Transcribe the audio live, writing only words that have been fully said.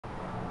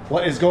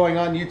What is going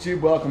on,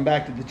 YouTube? Welcome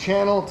back to the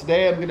channel.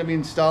 Today I'm going to be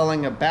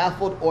installing a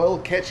baffled oil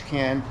catch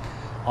can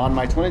on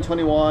my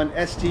 2021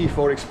 ST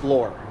Ford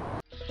Explorer.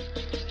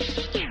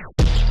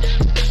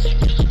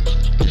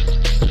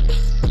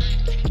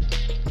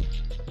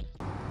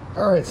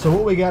 Alright, so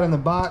what we got in the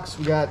box,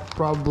 we got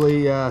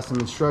probably some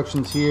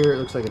instructions here. It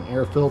looks like an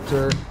air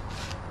filter.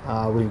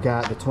 We've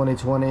got the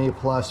 2020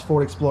 plus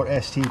Ford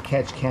Explorer ST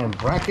catch can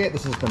bracket.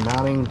 This is the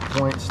mounting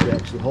points to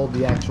actually hold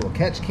the actual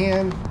catch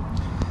can.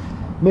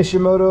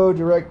 Mishimoto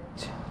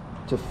direct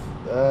to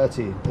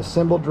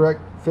assembled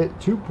direct fit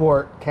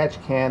 2-port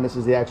catch can. This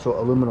is the actual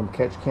aluminum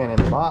catch can in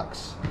the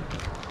box.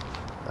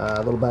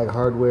 A little bag of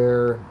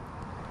hardware,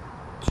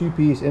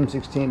 2-piece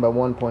M16 by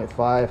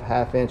 1.5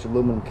 half-inch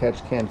aluminum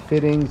catch can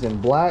fittings in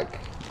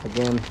black.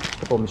 Again, a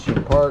couple of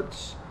machine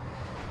parts.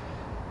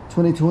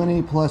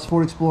 2020 plus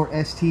Ford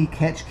Explorer ST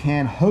catch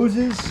can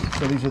hoses.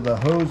 So these are the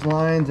hose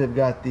lines. They've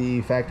got the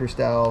factory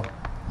style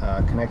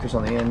connectors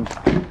on the end.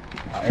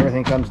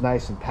 Everything comes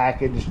nice and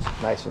packaged,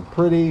 nice and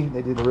pretty.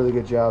 They did a really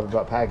good job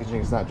about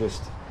packaging. It's not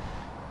just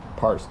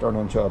parts thrown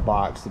into a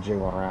box to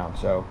jiggle around.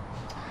 So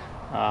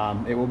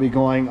it will be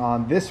going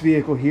on this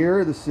vehicle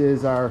here. This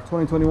is our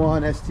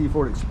 2021 ST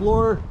Ford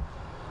Explorer.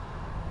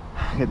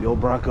 Got the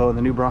old Bronco and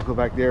the new Bronco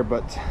back there,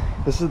 but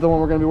this is the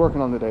one we're going to be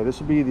working on today. This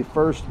will be the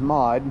first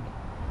mod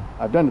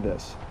I've done to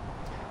this.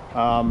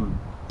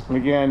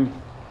 Again,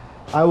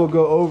 I will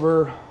go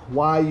over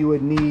why you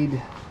would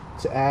need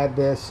to add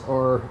this,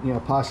 or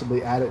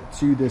possibly add it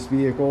to this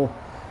vehicle.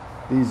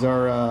 These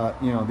are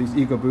these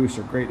EcoBoost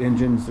are great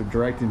engines. They're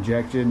direct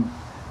injection,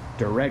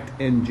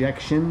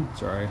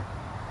 sorry,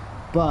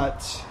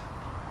 but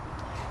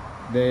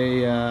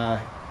they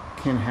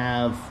can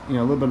have a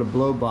little bit of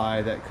blow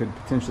by that could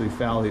potentially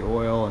foul the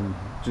oil and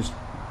just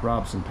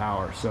rob some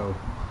power. So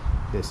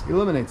this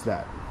eliminates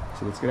that.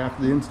 So let's get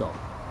after the install.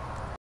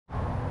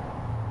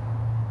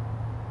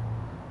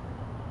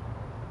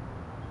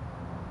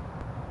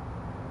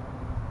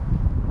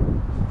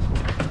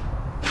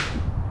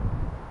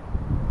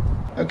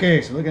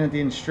 Okay, so looking at the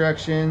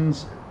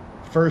instructions,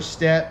 first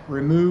step,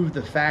 remove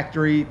the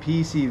factory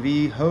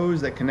PCV hose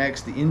that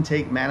connects the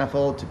intake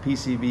manifold to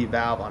PCV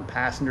valve on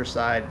passenger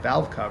side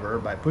valve cover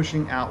by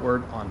pushing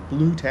outward on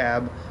blue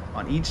tab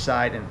on each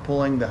side and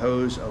pulling the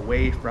hose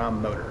away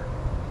from motor.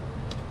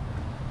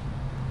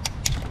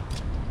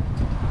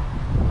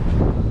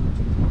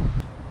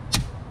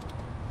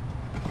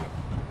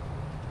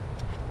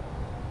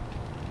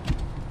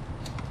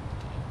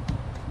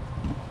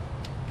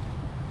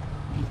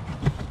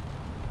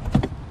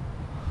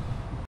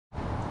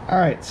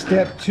 Alright,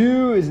 step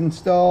 2 is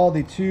install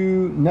the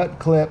 2 nut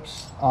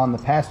clips on the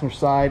passenger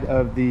side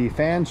of the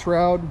fan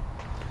shroud,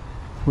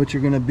 which are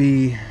going to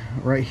be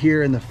right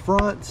here in the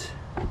front,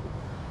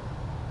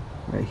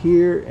 right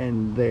here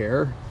and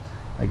there,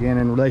 again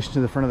in relation to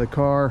the front of the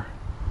car.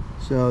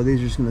 So these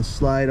are just going to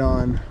slide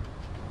on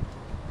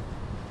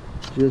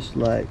just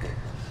like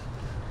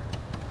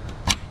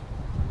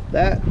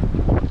that.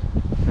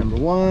 Number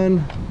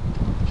 1.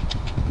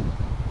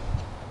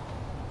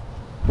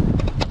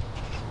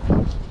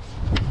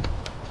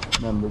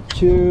 Number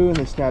 2, and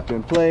they snap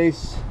in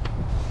place.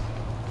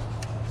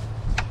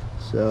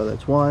 So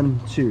that's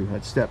 1, 2.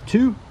 That's step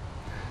 2.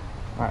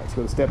 All right, let's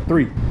go to step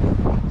 3.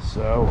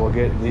 So we'll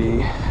get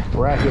the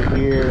bracket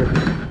here,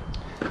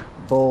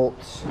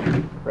 bolts,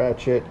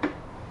 ratchet,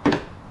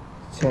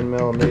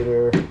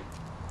 10mm.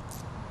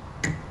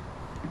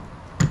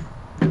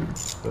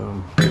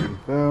 Boom, boom,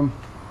 boom.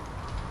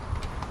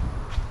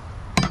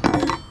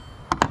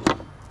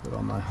 Put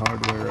all my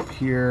hardware up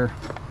here.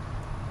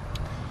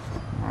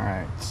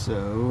 Alright,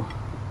 so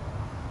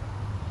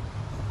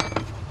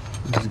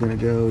this is going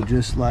to go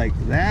just like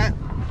that.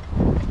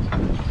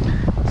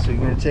 So you're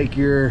going to take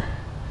your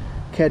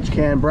catch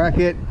can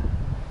bracket,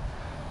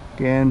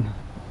 again,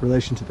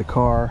 relation to the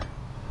car,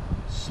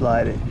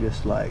 slide it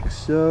just like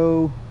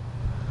so.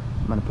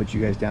 I'm going to put you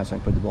guys down so I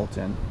can put the bolts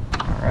in.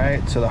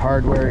 Alright, so the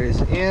hardware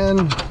is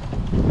in.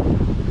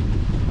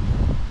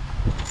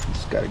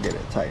 Just got to get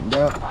it tightened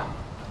up.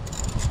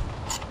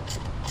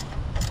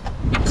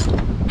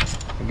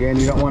 Again,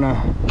 you don't want to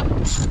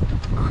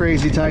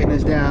crazy tighten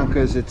this down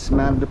because it's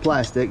mounted to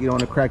plastic. You don't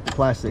want to crack the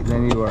plastic,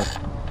 then you are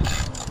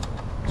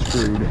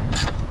screwed.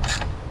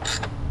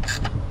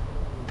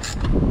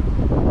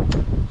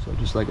 So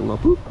just like a little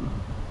poop.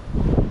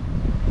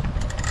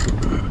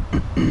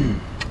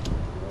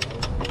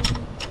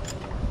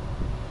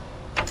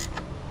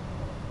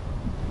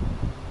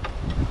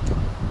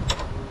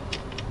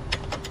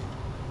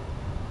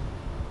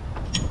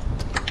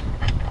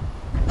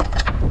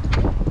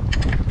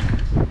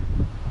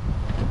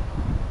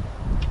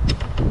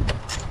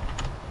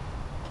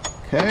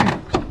 Okay,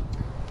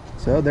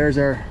 so there's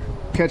our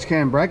catch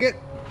can bracket.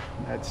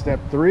 That's step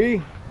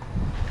 3.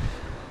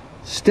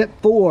 Step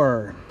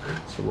 4.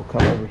 So we'll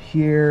come over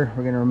here.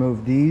 We're going to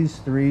remove these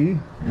 3.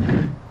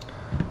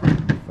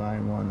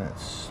 Find one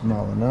that's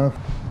small enough.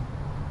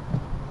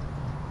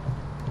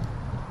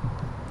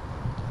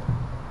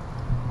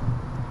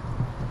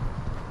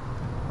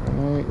 All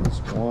right, that's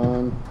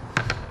one.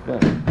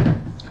 Okay.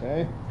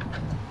 Okay.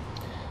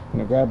 I'm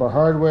gonna grab our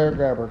hardware,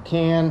 grab our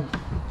can,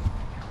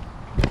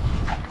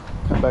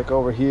 come back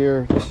over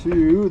here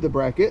to the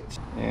bracket.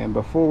 And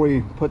before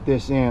we put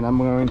this in, I'm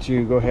going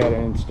to go ahead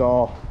and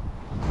install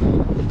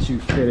the two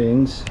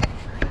fittings.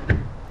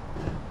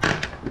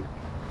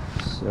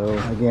 So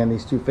again,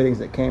 these two fittings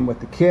that came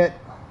with the kit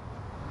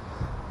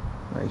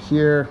right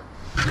here.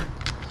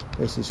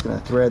 Basically just going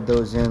to thread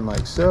those in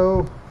like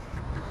so.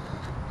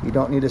 You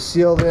don't need to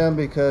seal them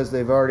because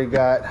they've already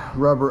got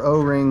rubber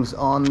O-rings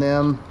on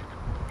them.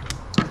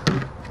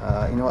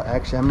 You know what,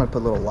 actually I'm going to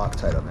put a little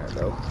Loctite on there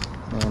though.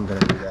 I'm going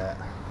to do that.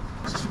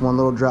 Just one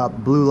little drop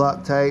blue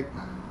Loctite.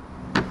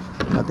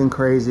 Nothing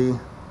crazy.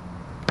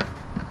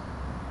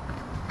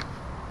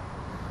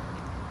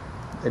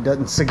 It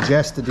doesn't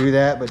suggest to do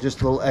that, but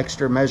just a little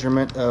extra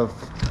measurement of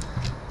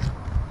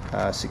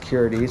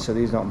security so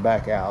these don't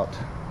back out.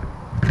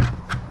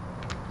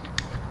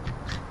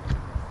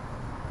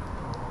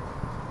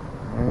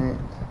 Alright,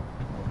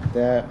 like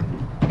that.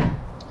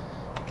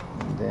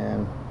 And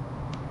then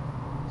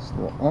just a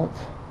little oomph.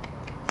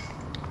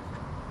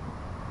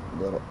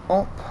 A little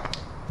oomph.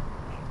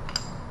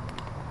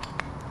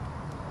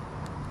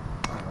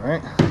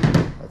 Alright,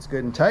 that's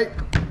good and tight.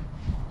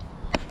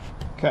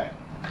 Okay.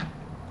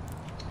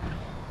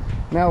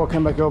 Now we'll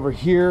come back over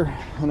here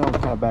and I'll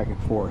kind of back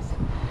and forth.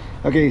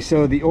 Okay,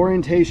 so the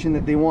orientation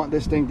that they want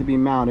this thing to be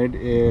mounted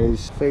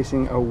is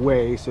facing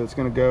away. So it's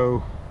going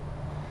to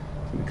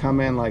come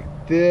in like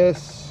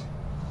this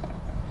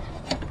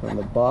from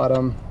the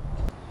bottom.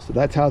 So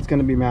that's how it's going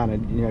to be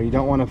mounted. You know, you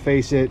don't want to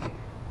face it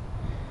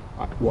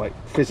what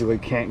physically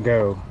can't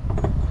go.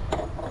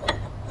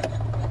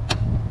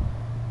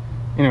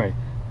 Anyway,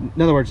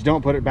 in other words,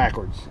 don't put it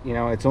backwards. You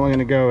know, it's only going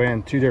to go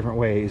in two different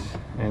ways,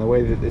 and the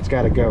way that it's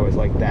got to go is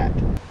like that.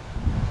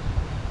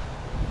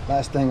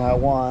 Last thing I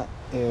want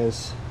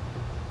is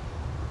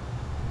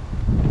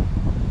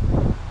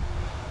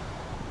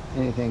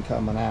anything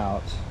coming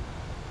out.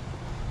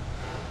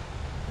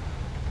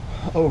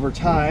 Over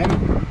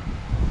time,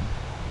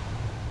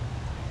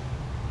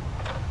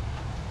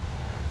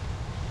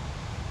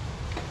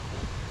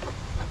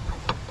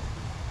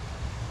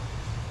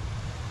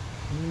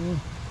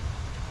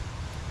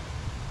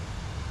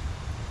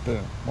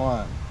 boom,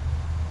 1,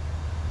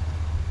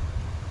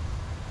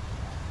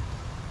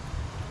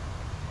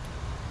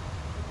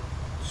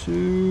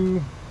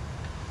 2,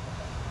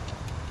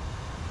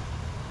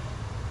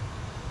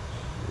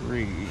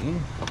 3,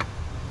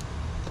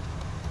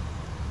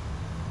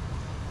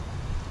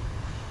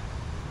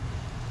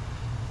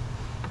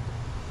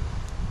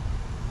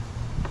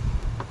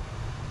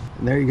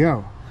 and there you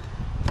go.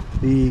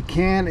 The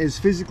can is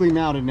physically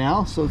mounted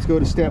now, so let's go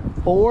to step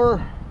 4.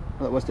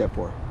 What's step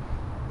 4?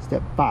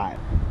 Step 5.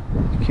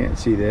 You can't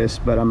see this,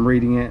 but I'm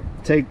reading it.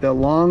 Take the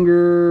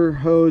longer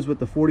hose with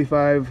the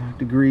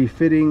 45-degree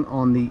fitting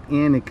on the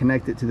end and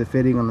connect it to the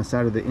fitting on the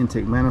side of the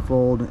intake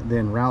manifold.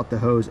 Then route the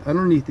hose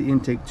underneath the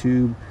intake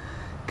tube,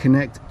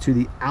 connect to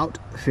the out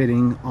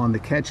fitting on the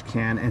catch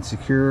can, and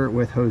secure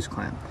with hose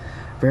clamp.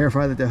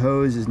 Verify that the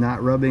hose is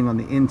not rubbing on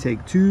the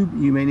intake tube.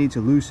 You may need to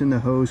loosen the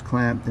hose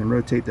clamp, then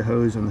rotate the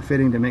hose on the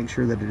fitting to make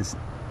sure that it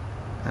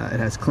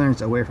has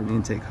clearance away from the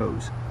intake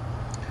hose.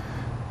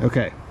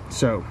 Okay,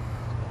 so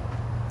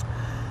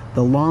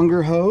the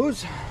longer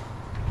hose,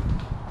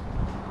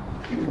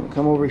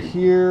 come over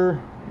here.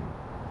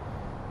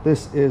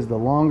 This is the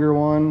longer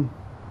one,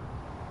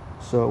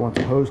 so it wants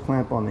a hose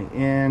clamp on the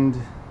end.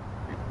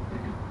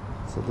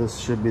 So this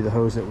should be the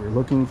hose that we're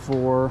looking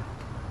for,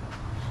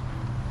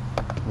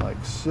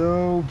 like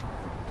so.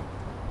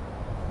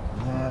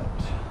 That.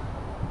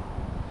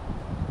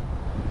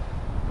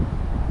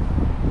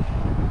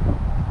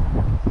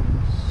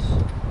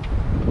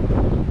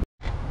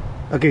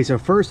 Okay, so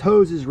first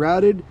hose is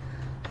routed.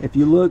 If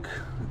you look,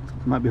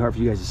 it might be hard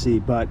for you guys to see,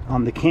 but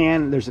on the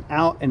can there's an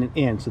out and an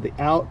in. So the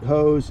out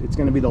hose, it's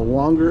going to be the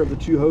longer of the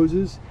two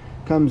hoses,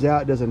 comes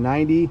out, does a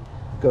 90,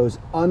 goes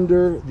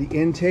under the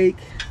intake,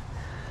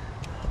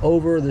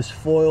 over this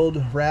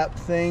foiled wrap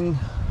thing,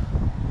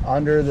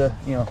 under the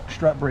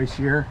strut brace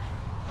here,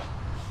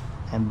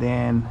 and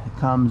then it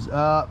comes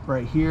up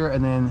right here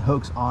and then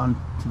hooks on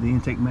to the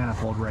intake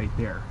manifold right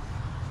there.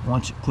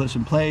 Once it clips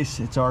in place,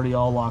 it's already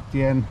all locked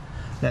in.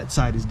 That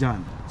side is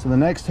done. So the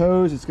next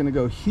hose, it's going to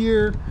go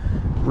here,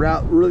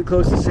 route really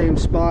close to the same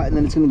spot, and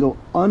then it's going to go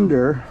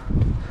under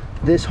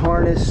this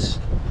harness.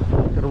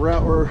 Gonna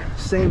route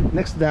same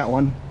next to that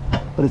one,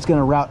 but it's going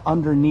to route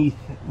underneath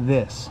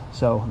this.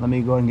 So let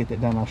me go ahead and get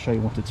that done. I'll show you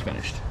once it's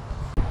finished.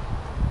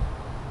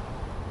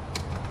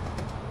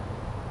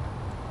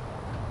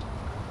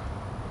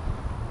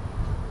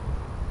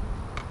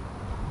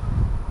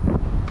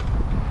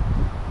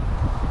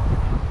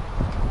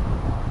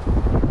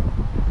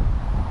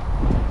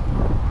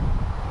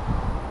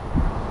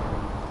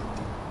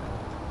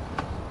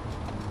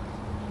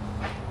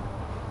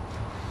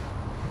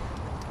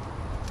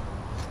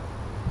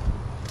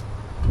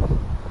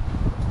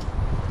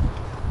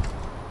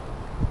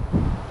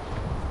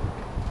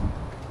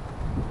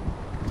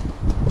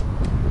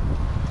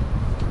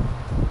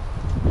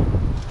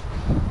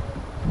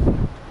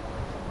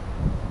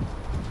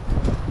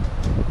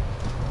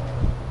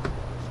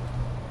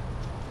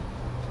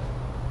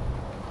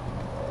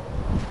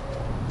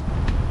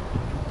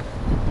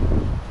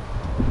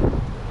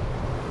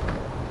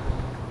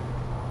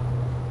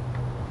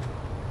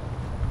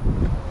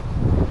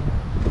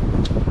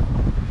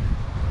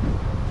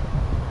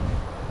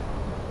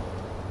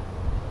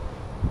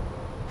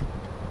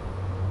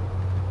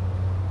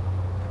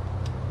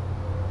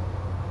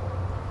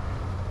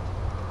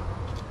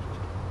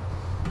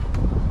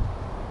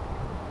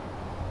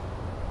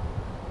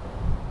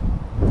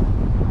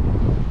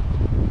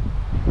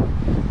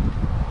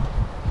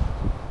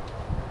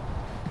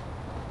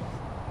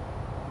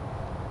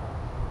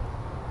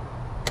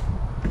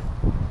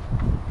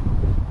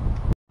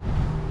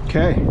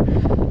 Okay,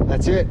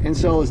 that's it.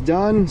 Install is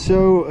done.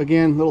 So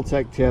again, little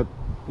tech tip,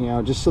 you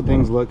know, just so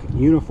things look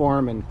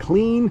uniform and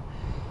clean.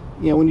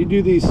 You know, when you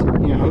do these, you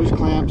know, hose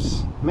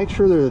clamps, make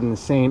sure they're in the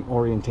same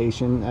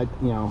orientation.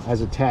 You know,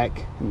 as a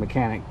tech and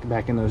mechanic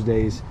back in those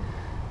days,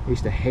 I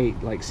used to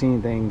hate like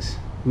seeing things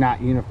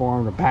not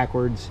uniform or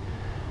backwards.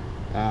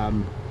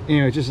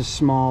 Anyway, just a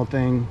small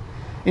thing.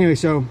 Anyway,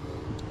 so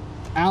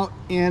out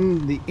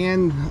in the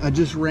end I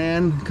just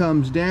ran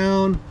comes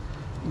down,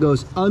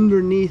 goes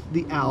underneath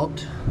the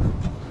out.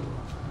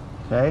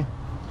 Okay,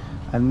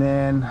 and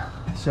then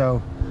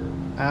so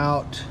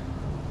out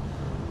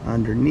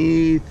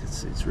underneath,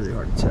 it's really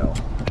hard to tell.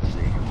 Let's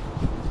see.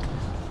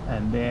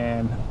 And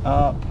then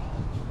up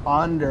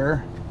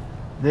under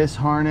this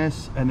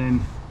harness, and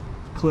then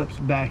clips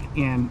back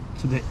in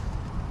to the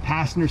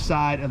passenger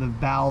side of the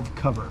valve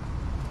cover,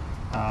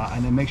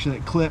 and then make sure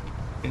that clip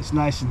is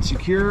nice and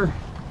secure.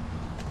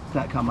 It's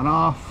not coming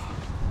off,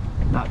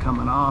 not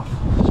coming off.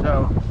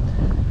 So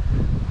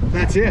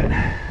that's it.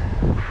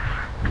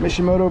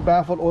 Mishimoto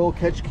Baffled oil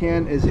catch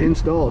can is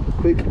installed.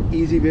 Quick,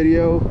 easy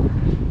video.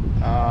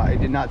 It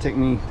did not take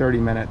me 30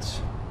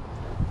 minutes.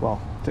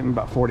 Well, it took me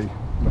about 40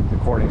 with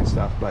recording and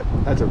stuff, but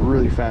that's a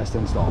really fast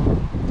install.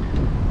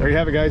 There you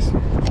have it, guys.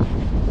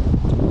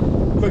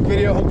 Quick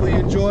video. Hopefully you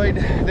enjoyed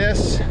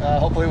this.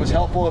 Hopefully it was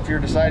helpful if you're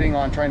deciding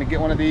on trying to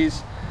get one of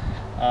these.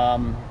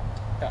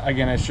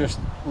 Again, it's just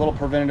a little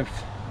preventative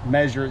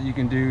measure you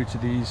can do to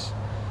these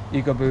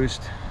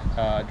EcoBoost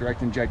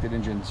direct injected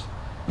engines.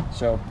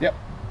 So, yep.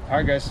 All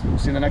right, guys. See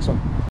you in the next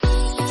one.